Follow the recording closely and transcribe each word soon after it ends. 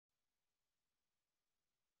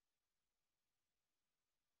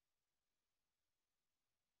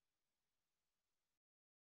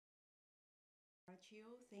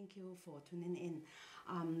Thank you for tuning in.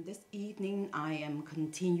 This evening, I am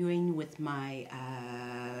continuing with my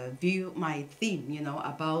my theme,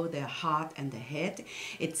 about the heart and the head.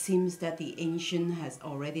 It seems that the ancient has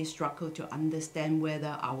already struggled to understand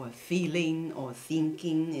whether our feeling or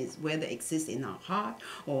thinking is whether exists in our heart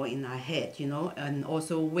or in our head, and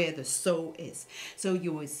also where the soul is. So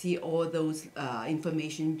you will see all those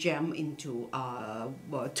information jam into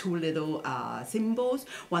two little symbols.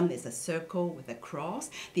 One is a circle with a cross.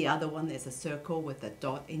 The other one is a circle with a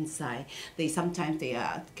dot inside. Sometimes they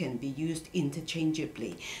can be used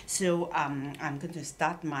interchangeably. So I'm going to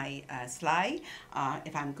start my slide.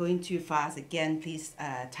 If I'm going too fast again, please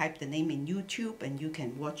type the name in YouTube and you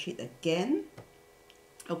can watch it again.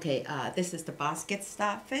 Okay, this is the basket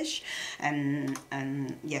starfish, and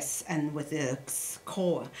yes, and with the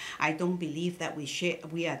core, I don't believe that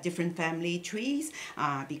we are different family trees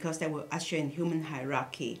because that will usher in human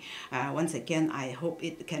hierarchy. Once again, I hope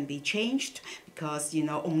it can be changed because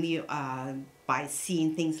only by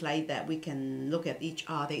seeing things like that, we can look at each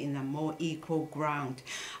other in a more equal ground.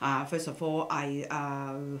 First of all, I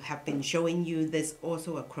have been showing you this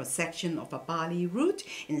also a cross-section of a barley root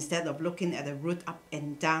instead of looking at the root up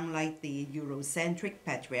and down like the Euro-Centric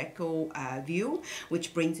patriarchal view,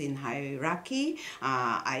 which brings in hierarchy.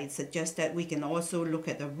 I suggest that we can also look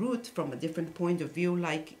at the root from a different point of view,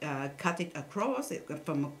 like cut it across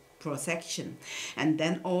from a cross-section, and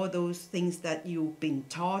then all those things that you've been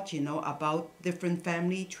taught about different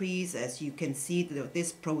family trees, as you can see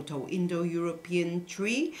this Proto-Indo-European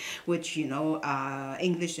tree, which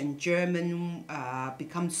English and German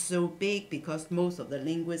becomes so big because most of the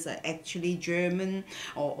linguists are actually German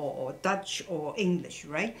or Dutch or English,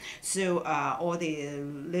 right? So all the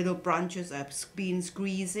little branches are being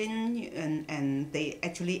squeezed in, and they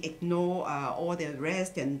actually ignore all the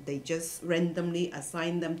rest, and they just randomly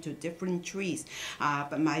assign them to different trees.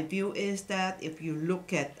 But my view is that if you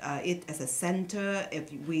look at it as a center,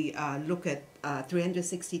 if we look at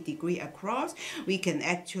 360-degree across, we can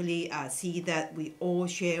actually see that we all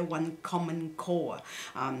share one common core.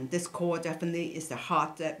 This core definitely is the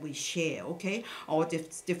heart that we share, okay? All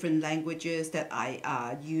different languages that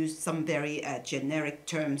I use some very generic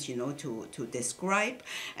terms, to describe.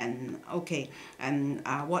 And okay, and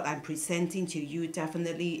what I'm presenting to you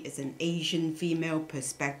definitely is an Asian female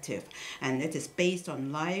perspective. And it is based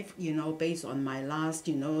on life, based on my last,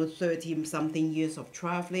 30-something years of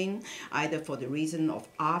traveling, either for the reason of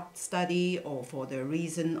art study or for the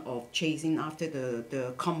reason of chasing after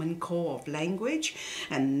the common core of language.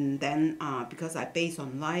 And then because I based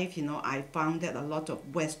on life, I found that a lot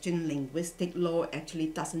of Western linguistic law actually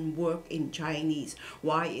doesn't work in Chinese.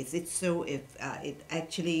 Why is it so? If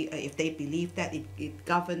if they believe that it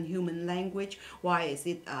governs human language, why is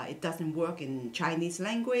it it doesn't work in Chinese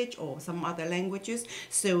language or some other languages?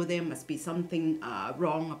 So there must be something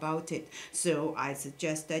wrong about it. So I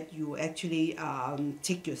suggest that you actually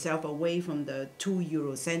take yourself away from the too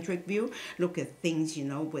Eurocentric view, look at things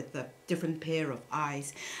with a different pair of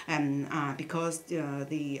eyes. And because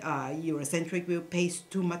the Eurocentric view pays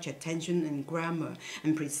too much attention in grammar,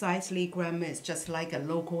 and precisely grammar is just like a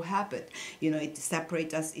local habit. It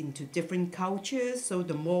separates us into different cultures, so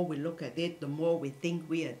the more we look at it, the more we think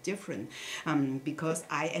we are different. Because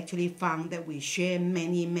I actually found that we share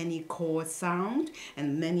many core sound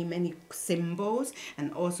and many symbols,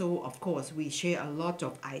 and also of course we share a lot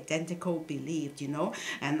of identical beliefs,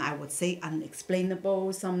 and I would say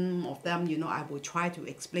unexplainable. Some of them, I will try to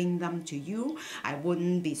explain them to you. I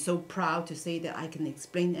wouldn't be so proud to say that I can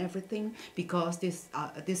explain everything, because this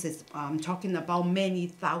is talking about many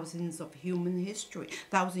thousands of human history,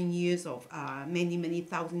 thousand years of many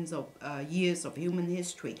thousands of years of human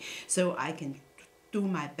history. So I can do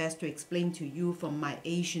my best to explain to you from my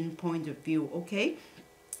Asian point of view, okay?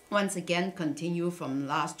 Once again, continue from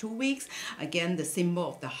last 2 weeks. Again, the symbol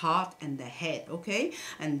of the heart and the head, okay?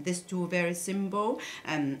 And these two very symbol.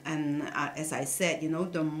 And as I said,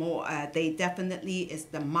 the more they definitely is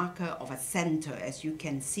the marker of a center. As you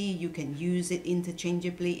can see, you can use it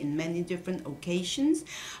interchangeably in many different occasions,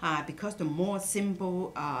 because the more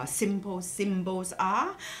simple symbols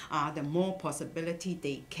are, the more possibility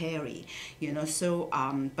they carry. So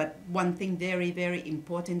but one thing very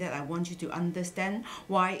important that I want you to understand,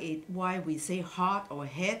 why we say heart or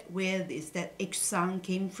head, where is that H sound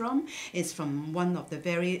came from, is from one of the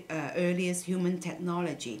very earliest human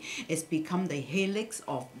technology. It's become the helix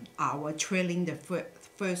of our trailing the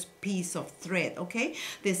first piece of thread, okay?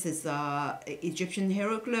 This is Egyptian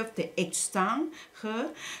hieroglyph, the H sound,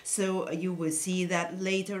 her. So you will see that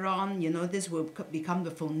later on, you know, this will become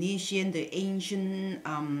the Phoenician, the ancient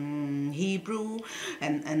Hebrew,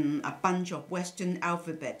 and a bunch of Western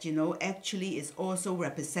alphabet, you know, actually is also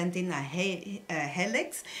representing a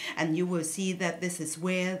helix, and you will see that this is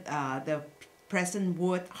where the present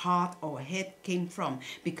word heart or head came from,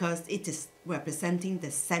 because it is representing the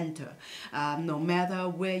center. No matter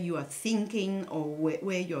where you are thinking or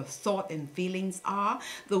where your thought and feelings are,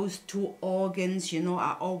 those two organs, you know,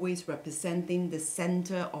 are always representing the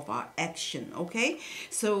center of our action, okay?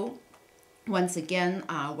 So once again,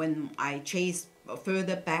 when I chase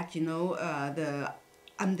further back, you know, the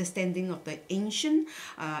understanding of the ancient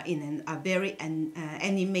in a very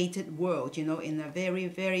animated world, you know, in a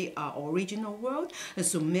very original world, the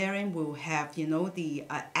Sumerian will have, you know, the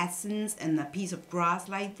essence and a piece of grass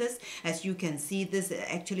like this. As you can see, this is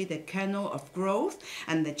actually the kernel of growth,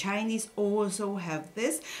 and the Chinese also have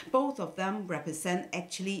this. Both of them represent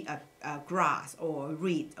actually a grass or a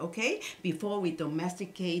reed, okay? Before we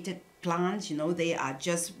domesticated plants, you know, they are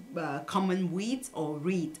just common weeds or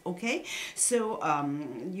reed, okay? So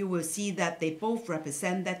you will see that they both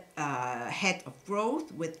represent that head of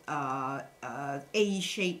growth with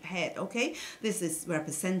A-shaped head, okay? This is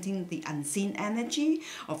representing the unseen energy.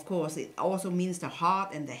 Of course, it also means the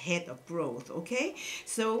heart and the head of growth, okay?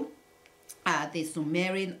 So the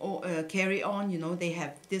Sumerian carry on, you know, they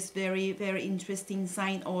have this very interesting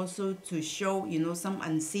sign also to show, you know, some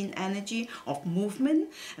unseen energy of movement,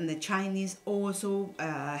 and the Chinese also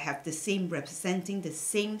have the same, representing the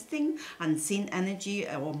same thing, unseen energy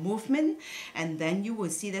or movement. And then you will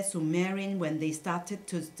see that Sumerian, when they started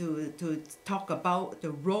to talk about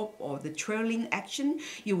the rope or the trailing action,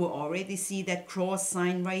 you will already see that cross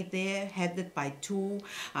sign right there, headed by two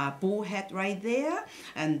bull head right there,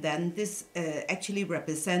 and then this actually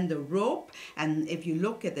represent the rope. And if you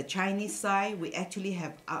look at the Chinese side, we actually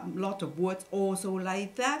have a lot of words also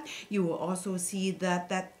like that. You will also see that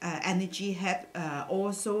that energy head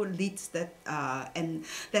also leads that and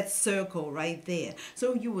that circle right there.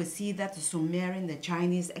 So you will see that the Sumerian, the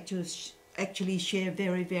Chinese actually share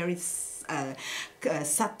very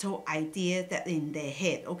subtle idea that in their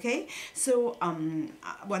head, okay? So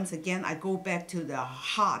once again, I go back to the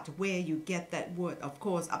heart, where you get that word. Of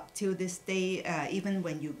course, up till this day, even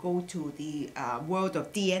when you go to the world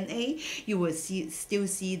of DNA, you will still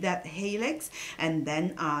see that helix. And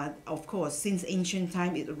then of course, since ancient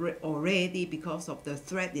time, it already, because of the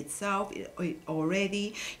thread itself, it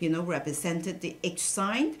already, you know, represented the H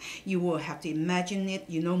sign. You will have to imagine it,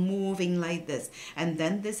 you know, moving like this. And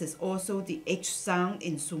then this is also the H sound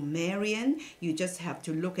in Sumerian. You just have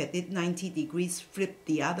to look at it 90 degrees flip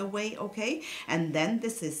the other way, okay? And then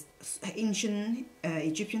this is ancient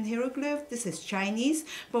Egyptian hieroglyph. This is Chinese.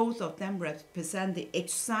 Both of them represent the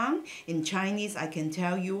H sound. In Chinese, I can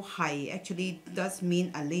tell you, Hai actually does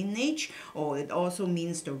mean a lineage, or it also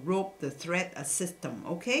means the rope, the thread, a system,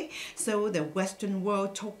 okay? So the Western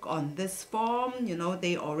world took on this form. You know,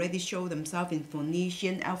 they already show themselves in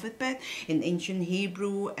Phoenician alphabet, in ancient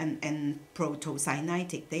Hebrew, and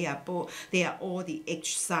Proto-Sinaitic. They are all the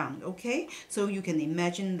H sound, okay? So you can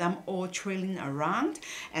imagine them all trailing around.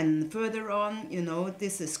 And further on, you know,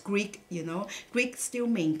 this is Greek, you know, Greek still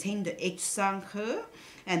maintain the H sound her.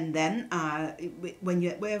 And then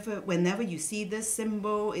whenever you see this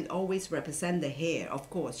symbol, it always represents the hair.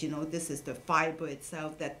 Of course, you know, this is the fiber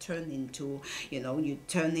itself that turn into, you know, you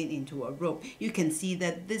turn it into a rope. You can see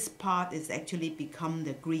that this part is actually become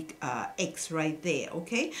the Greek X right there,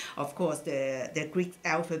 okay? Of course, the Greek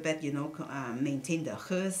alphabet, you know, maintain the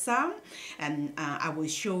her sound. And I will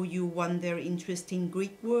show you one very interesting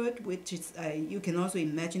Greek word, which is, you can also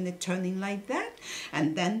imagine it turning like that.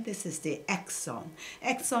 And then this is the axon.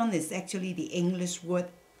 Axon is actually the English word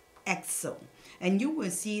axle. And you will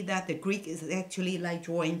see that the Greek is actually like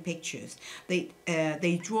drawing pictures.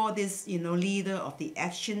 They draw this, you know, leader of the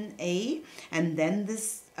action A, and then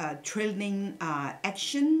this trailing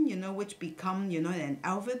action, you know, which become, you know, an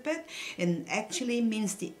alphabet, and actually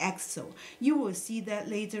means the axle. You will see that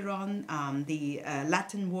later on the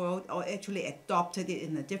Latin world or actually adopted it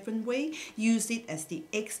in a different way, used it as the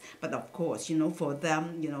X, but of course, you know, for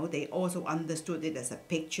them, you know, they also understood it as a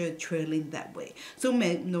picture trailing that way. So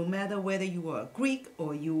no matter whether you are Greek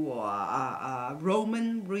or you are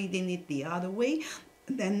Roman reading it the other way,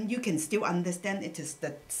 then you can still understand it is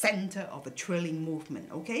the center of a trailing movement,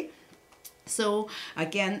 okay? So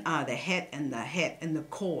again, the head and the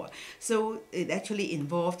core. So it actually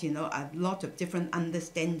involved, a lot of different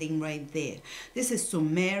understanding right there. This is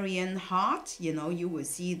Sumerian heart. You will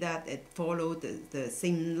see that it followed the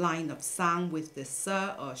same line of sound with the s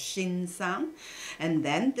or shin sound. And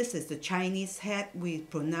then this is the Chinese head. We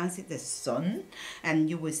pronounce it as sun. And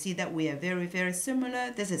you will see that we are very, very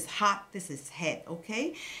similar. This is heart, this is head,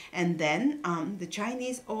 okay? And then the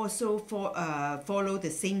Chinese also follow the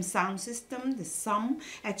same sound system. The sum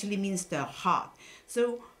actually means the heart.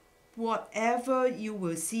 So whatever you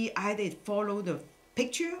will see, either it follow the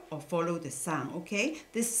picture or follow the sound, okay?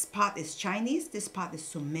 This part is Chinese, this part is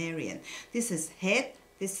Sumerian. This is head,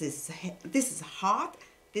 this is heart,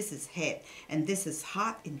 this is head, and this is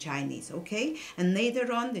heart in Chinese, okay? And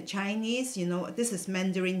later on, the Chinese, this is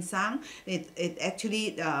Mandarin sound. It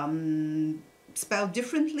actually spelled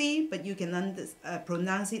differently, but you can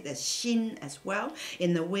pronounce it as shin as well.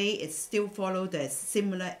 In a way, it still follows the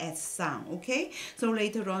similar S sound, okay? So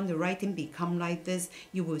later on, the writing become like this.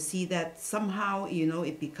 You will see that somehow,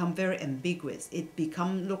 it become very ambiguous. It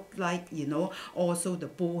become look like, also the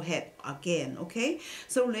bullhead again, okay?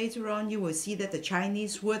 So later on, you will see that the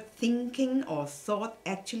Chinese word thinking or thought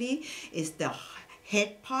actually is the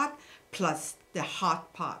head part plus the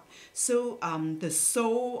heart part. So the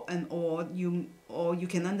soul or you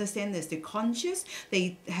can understand as the conscious,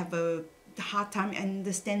 they have a hard time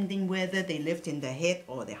understanding whether they lived in the head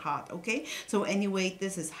or the heart, okay? So anyway,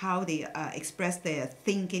 this is how they express their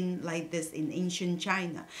thinking like this in ancient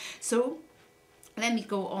China. So let me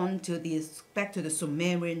go on to this, back to the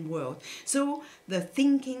Sumerian world. So the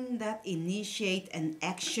thinking that initiate an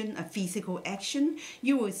action, a physical action,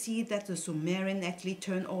 you will see that the Sumerian actually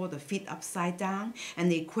turned all the feet upside down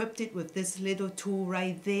and they equipped it with this little tool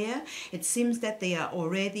right there. It seems that they are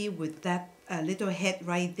already with that little head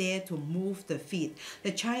right there to move the feet.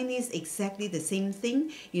 The Chinese exactly the same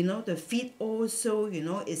thing. The feet also,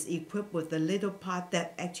 is equipped with the little part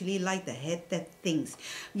that actually like the head that thinks.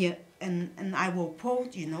 Yeah. And I will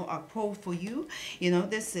quote, a quote for you.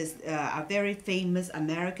 This is a very famous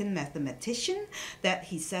American mathematician that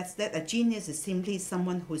he says that a genius is simply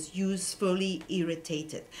someone who's usefully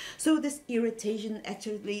irritated. So this irritation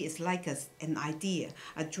actually is like an idea,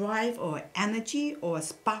 a drive or energy or a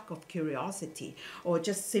spark of curiosity, or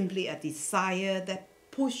just simply a desire that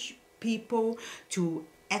push people to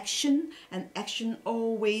action, and action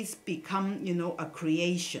always become a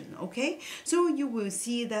creation, okay? So you will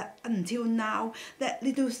see that until now that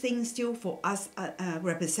little thing still for us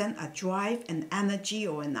represent a drive, an energy,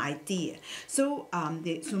 or an idea. So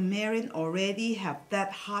the Sumerian already have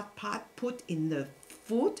that hard part put in the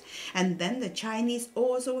food, and then the Chinese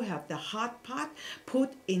also have the hard part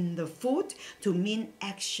put in the food to mean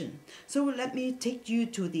action. So let me take you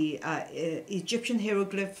to the Egyptian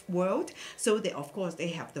hieroglyph world. So they, of course, they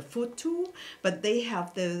have the foot too, but they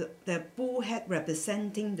have the bull head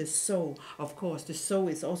representing the soul. Of course, the soul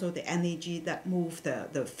is also the energy that moves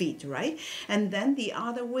the feet, right? And then the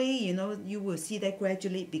other way, you will see that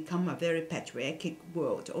gradually become a very patriarchic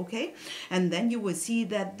world, okay? And then you will see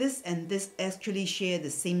that this and this actually share the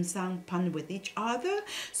same sound pun with each other.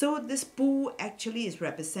 So this bull actually is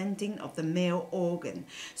representing of the male organ.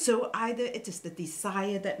 So either it is the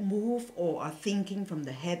desire that move or a thinking from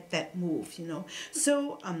the head that moves,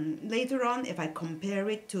 So later on, if I compare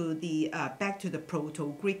it to the back to the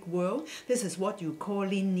Proto-Greek world, this is what you call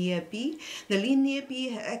linear B. The linear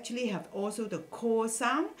B actually have also the core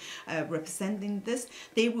sound representing this.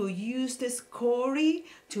 They will use this Corey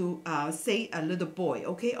to say a little boy,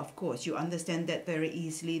 okay? Of course, you understand that very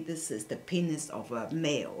easily. This is the penis of a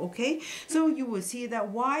male, okay? So you will see that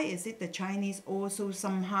why is it the Chinese also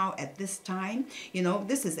somehow at this time,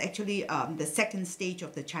 this is actually the second stage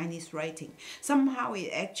of the Chinese writing. Somehow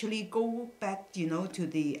it actually go back, to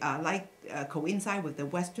the coincide with the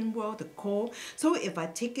Western world, the core. So if I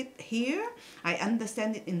take it here, I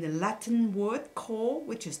understand it in the Latin word core,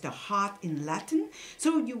 which is the heart in Latin.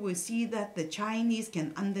 So you will see that the Chinese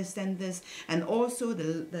can understand this, and also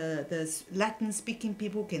the Latin speaking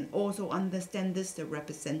people can also understand this, the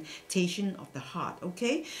representation of the heart,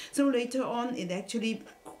 okay? So later on, it actually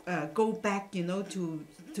go back, to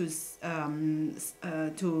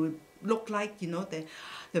look like,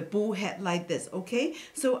 the bull head like this, okay?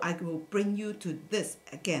 So I will bring you to this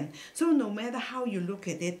again. So no matter how you look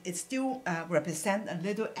at it, it still represents a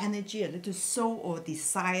little energy, a little soul or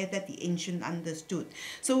desire that the ancient understood.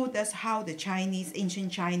 So that's how the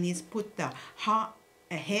ancient Chinese put the heart,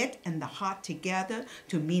 a head and the heart together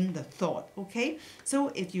to mean the thought, okay? So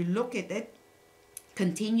if you look at it,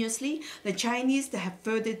 continuously. The Chinese, they have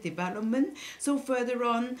further development. So further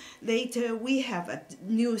on, later we have a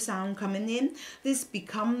new sound coming in. This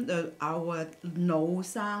become our no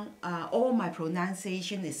sound. All my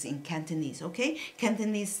pronunciation is in Cantonese, okay?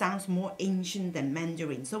 Cantonese sounds more ancient than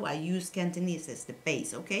Mandarin, so I use Cantonese as the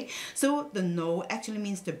base, okay? So the no actually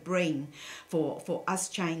means the brain for us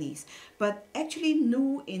Chinese. But actually,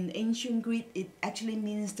 nu in ancient Greek, it actually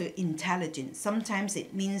means the intelligence. Sometimes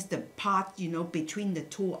it means the part, between the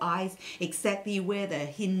two eyes, exactly where the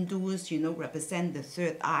Hindus, represent the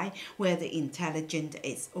third eye, where the intelligence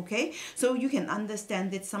is, okay? So you can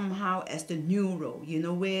understand it somehow as the neural,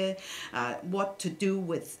 where, what to do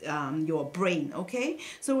with your brain, okay?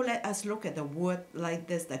 So let us look at the word like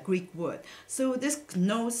this, the Greek word. So this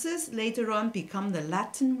gnosis later on become the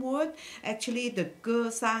Latin word. Actually, the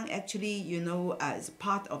ge sound actually, is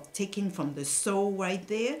part of taking from the soul right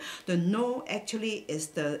there. The no actually is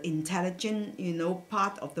the intelligent,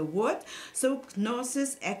 part of the word. So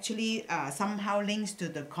gnosis actually somehow links to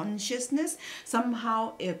the consciousness.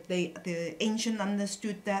 Somehow, if the ancient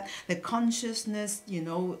understood that the consciousness,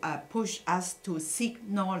 push us to seek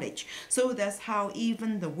knowledge. So that's how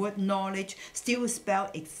even the word knowledge still spelled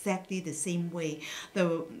exactly the same way.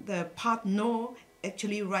 The part no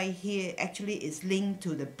actually right here actually is linked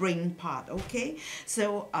to the brain part, okay?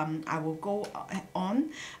 So I will go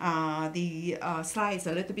on. The slide is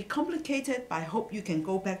a little bit complicated, but I hope you can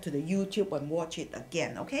go back to the YouTube and watch it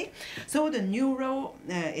again, okay? So the neural,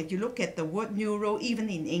 if you look at the word neural, even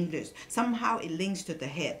in English, somehow it links to the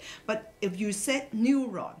head. But if you said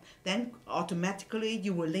neuron, then automatically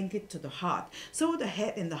you will link it to the heart. So the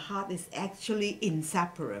head and the heart is actually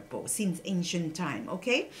inseparable since ancient time,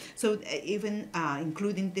 okay? So even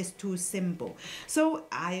including these two symbols. So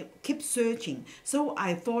I keep searching. So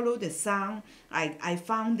I follow the sound. I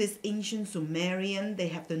found this ancient Sumerian, they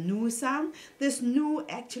have the nu sound. This nu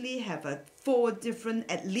actually have at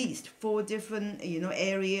least four different,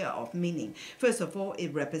 area of meaning. First of all,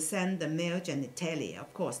 it represents the male genitalia,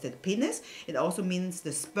 of course, the penis. It also means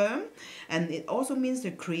the sperm, and it also means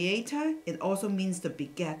the creator. It also means the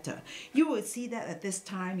begetter. You will see that at this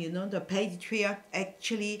time, the patriarch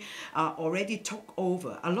actually already took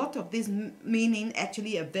over. A lot of this meaning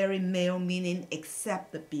actually a very male meaning,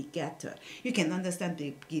 except the begetter. You can understand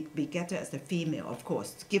the begetter as the female, of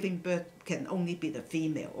course. Giving birth can only be the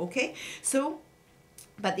female, okay? So,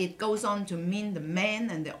 but it goes on to mean the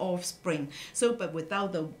man and the offspring. So, but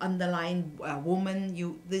without the underlying woman,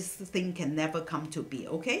 this thing can never come to be,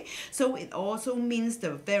 okay? So it also means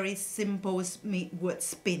the very simple word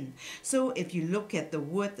spin. So if you look at the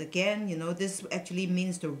word again, this actually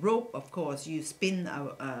means the rope, of course. You spin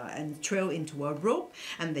and trail into a rope.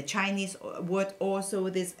 And the Chinese word also,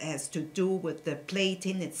 this has to do with the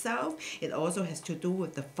plating itself. It also has to do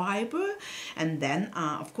with the fiber. And then,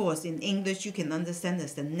 of course, in English, you can understand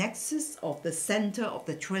as the nexus of the center of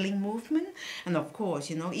the trilling movement. And of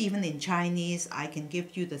course, even in Chinese, I can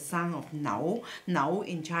give you the sound of nao. Nao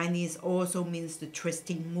in Chinese also means the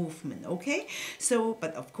twisting movement, okay? So,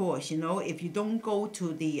 but of course, if you don't go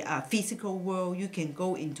to the physical world, you can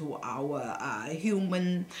go into our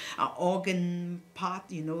human organ part,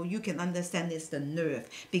 you can understand it's the nerve,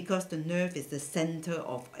 because the nerve is the center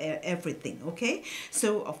of everything, okay?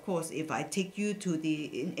 So, of course, if I take you to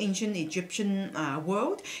the ancient Egyptian world,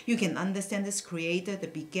 you can understand this creator, the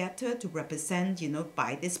begetter, to represent,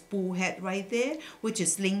 by this bull head right there, which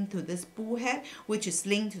is linked to this bull head, which is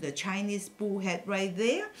linked to the Chinese bull head right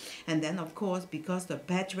there. And then, of course, because the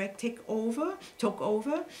patriarch took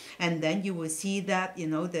over, and then you will see that,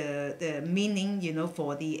 the meaning,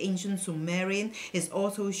 for the ancient Sumerian is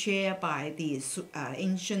also shared by the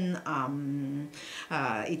ancient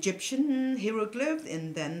Egyptian hieroglyph,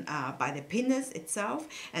 and then by the penis itself.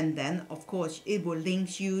 And then, of course, it will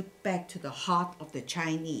link you back to the heart of the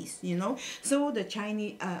Chinese, So the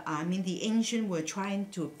Chinese, the ancient were trying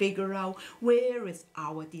to figure out where is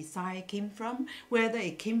our desire came from, whether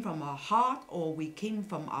it came from our heart, or we came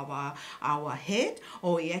from our head,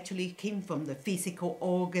 or it actually came from the physical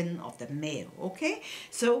organ of the male, okay?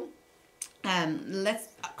 So let's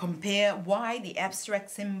compare why the abstract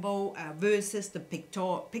symbol versus the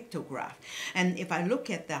pictograph. And if I look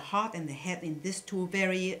at the heart and the head in these two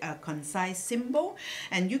very concise symbol,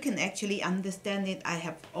 and you can actually understand it, I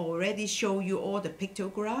have already shown you all the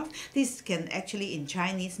pictograph. This can actually in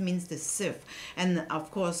Chinese means the sieve. And of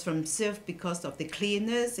course from sieve, because of the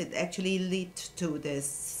clearness, it actually leads to the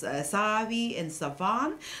savi and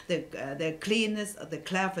savant, the clearness of the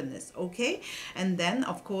cleverness, okay? And then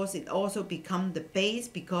of course it also become the base,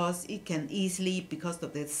 because it can easily, because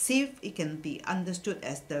of the sieve, it can be understood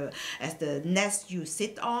as the nest you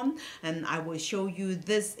sit on. And I will show you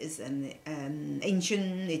this is an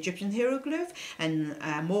ancient Egyptian hieroglyph, and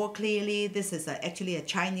more clearly this is actually a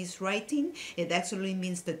Chinese writing. It actually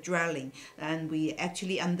means the dwelling, and we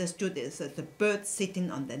actually understood this as the bird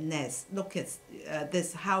sitting on the nest. Look at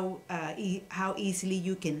this, how easily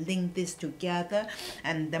you can link this together,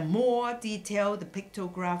 and the more detail the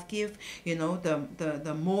pictograph give, you know,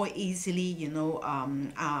 the more easily, you know,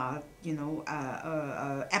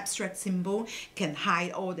 abstract symbol can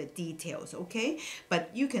hide all the details, okay? But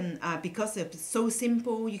you can, because it's so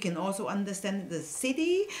simple, you can also understand the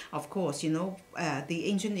city. Of course, you know, the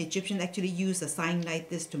ancient Egyptian actually used a sign like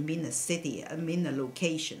this to mean a city, mean a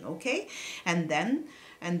location, okay? And then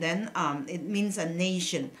it means a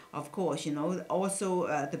nation, of course, you know. Also,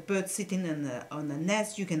 the bird sitting on the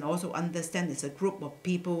nest, you can also understand it's a group of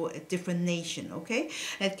people, a different nation, okay?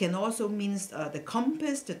 It can also means the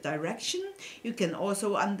compass, the direction. You can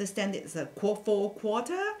also understand it's a four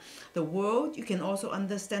quarter, the world. You can also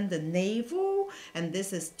understand the navel, and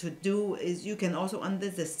this is to do, is you can also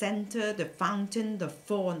understand the center, the fountain, the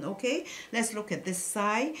fawn, okay? Let's look at this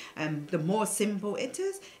side. The more simple it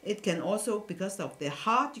is, it can also, because of the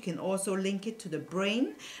heart, you can also link it to the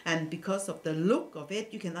brain, and because of the look of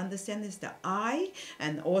it, you can understand it's the eye,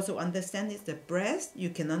 and also understand it's the breast. You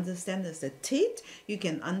can understand as the teeth. You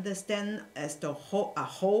can understand as the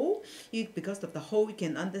hole. Because of the hole, you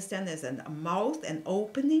can understand as a mouth and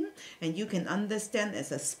opening, and you can understand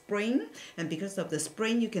as a spring, and because of the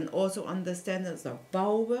spring, you can also understand as a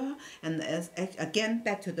vulva, and as again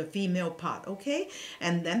back to the female part, okay?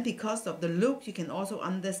 And then because of the look, you can also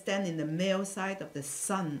understand in the male side of the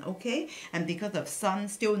sun, okay? And because of sun,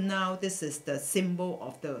 still now this is the symbol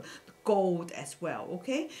of the gold as well,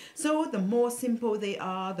 okay? So the more simple they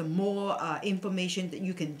are, the more information that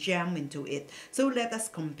you can jam into it. So let us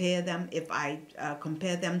compare them. If I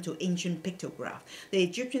compare them to ancient pictographs, the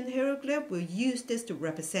Egyptian hieroglyph will use this to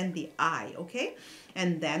represent the eye, okay?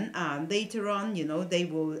 And then later on, you know, they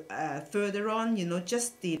will further on, you know,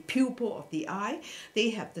 just the pupil of the eye, they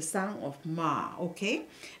have the sound of ma, okay?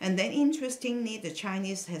 And then interestingly, the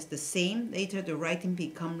Chinese has the same. Later the writing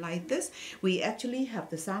become like this. We actually have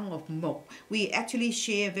the sound of mo. We actually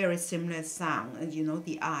share very similar sound, you know,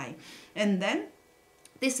 the eye. And then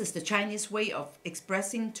this is the Chinese way of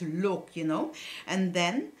expressing to look, you know. And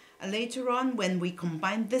then later on, when we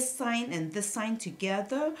combine this sign and this sign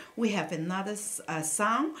together, we have another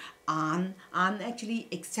sound. An actually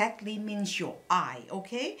exactly means your eye,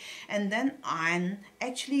 okay? And then an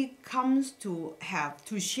actually comes to have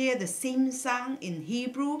to share the same sound in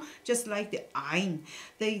Hebrew, just like the ein.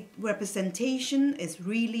 The representation is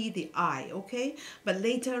really the eye, okay? But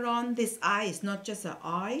later on, this eye is not just an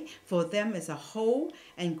eye. For them, it's a whole,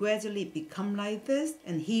 and gradually it become like this,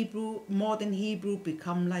 and Hebrew, modern Hebrew,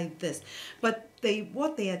 become like this. But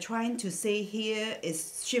what they are trying to say here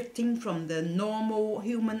is shifting from the normal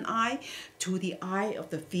human eye to the eye of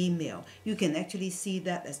the female. You can actually see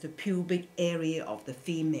that as the pubic area of the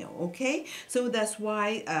female, okay? So that's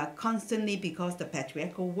why constantly, because the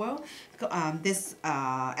patriarchal world, this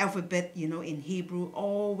alphabet, you know, in Hebrew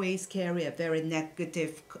always carry a very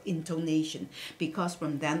negative intonation, because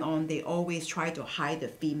from then on they always try to hide the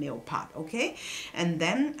female part, okay? And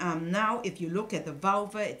then now if you look at the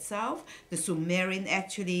vulva itself, the Sumerian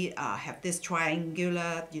actually have this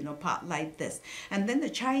triangular, you know, part like this. And then the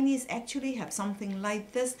Chinese actually have something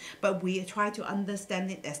like this, but we try to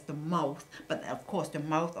understand it as the mouth. But of course the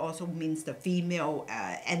mouth also means the female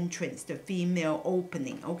entrance, the female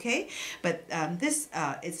opening, okay? But this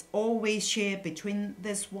is always shared between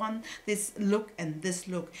this one, this look and this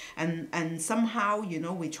look, and somehow, you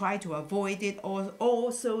know, we try to avoid it.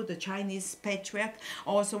 Also the Chinese patriarch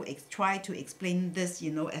also try to explain this,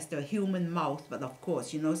 you know, as the human mouth, but of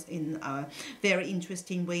course, you know, in a very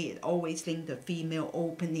interesting way, it always links the female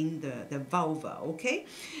opening, the vulva, okay?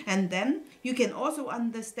 And then you can also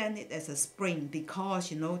understand it as a spring,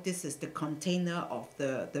 because, you know, this is the container of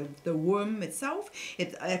the worm itself.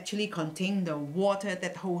 It actually contains the water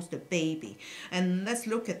that holds the baby. And let's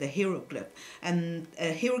look at the hieroglyph. And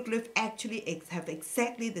a hieroglyph actually have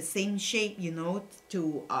exactly the same shape, you know,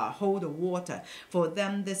 to hold the water. For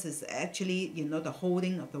them, this is actually, you know, the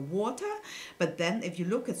holding of the water. But then if you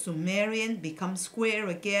look at Sumerian, become square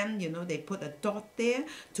again, you know, they put a dot there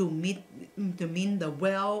to mean the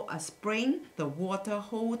well, a spring, the water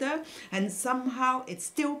holder, and somehow it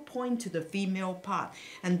still points to the female part.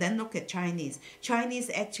 And then look at Chinese. Chinese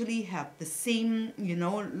actually have the same, you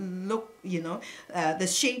know, look, you know, the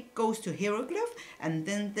shape goes to hieroglyph, and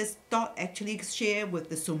then this dot actually share with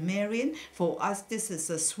the Sumerian. For us, this is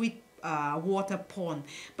a sweet water pond,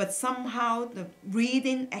 but somehow the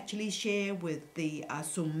reading actually share with the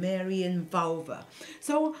Sumerian vulva.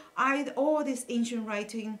 So all this ancient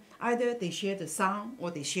writing, either they share the sound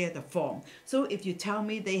or they share the form. So if you tell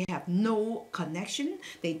me they have no connection,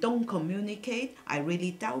 they don't communicate, I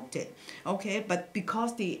really doubt it. Okay, but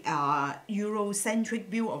because the Euro-Centric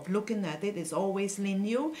view of looking at it is always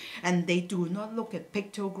lineal, and they do not look at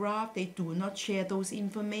pictograph, they do not share those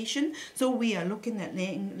information. So we are looking at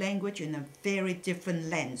language in a very different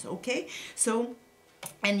lens. Okay, so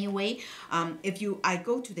anyway, I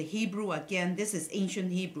go to the Hebrew again. This is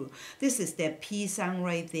ancient Hebrew. This is their P sound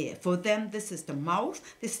right there. For them, this is the mouth,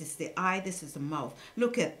 this is the eye, this is the mouth.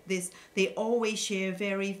 Look at this. They always share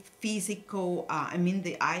very physical,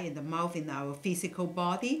 the eye and the mouth in our physical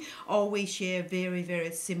body always share very,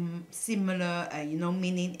 very similar,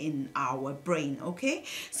 meaning in our brain. Okay,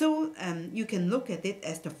 so you can look at it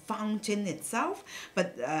as the fountain itself,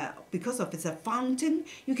 but because of it's a fountain,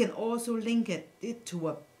 you can also link it to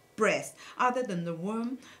a breast. Other than the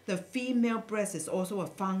womb, the female breast is also a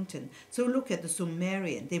fountain. So look at the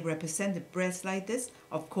Sumerian. They represent the breast like this.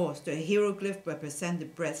 Of course, the hieroglyph represent the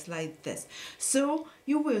breast like this. So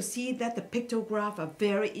you will see that the pictographs are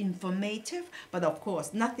very informative, but of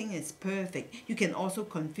course, nothing is perfect. You can also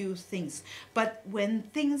confuse things. But when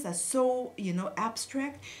things are so,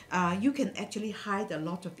 abstract, you can actually hide a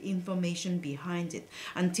lot of information behind it.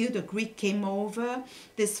 Until the Greek came over,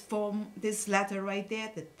 this letter right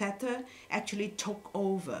there, the theta, actually took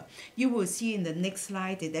over. You will see in the next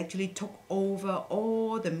slide, it actually took over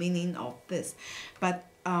all the meaning of this. But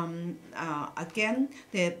again,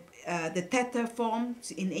 the theta form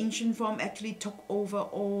in ancient form actually took over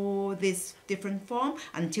all this different form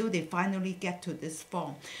until they finally get to this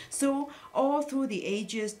form. So all through the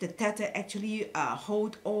ages, the theta actually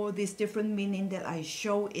hold all these different meaning that I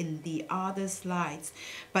show in the other slides.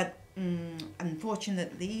 But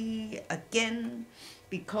unfortunately, again,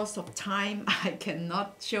 because of time, I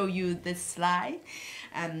cannot show you this slide.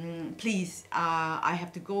 Please, I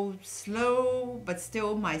have to go slow, but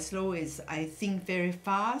still my slow is, I think, very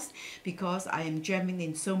fast because I am jamming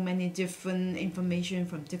in so many different information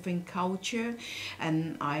from different culture.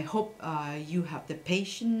 And I hope you have the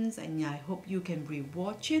patience, and I hope you can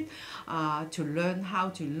rewatch it to learn how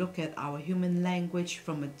to look at our human language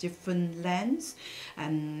from a different lens.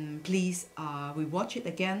 And please rewatch it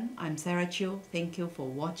again. I'm Sarah Chiu. Thank you for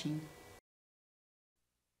watching.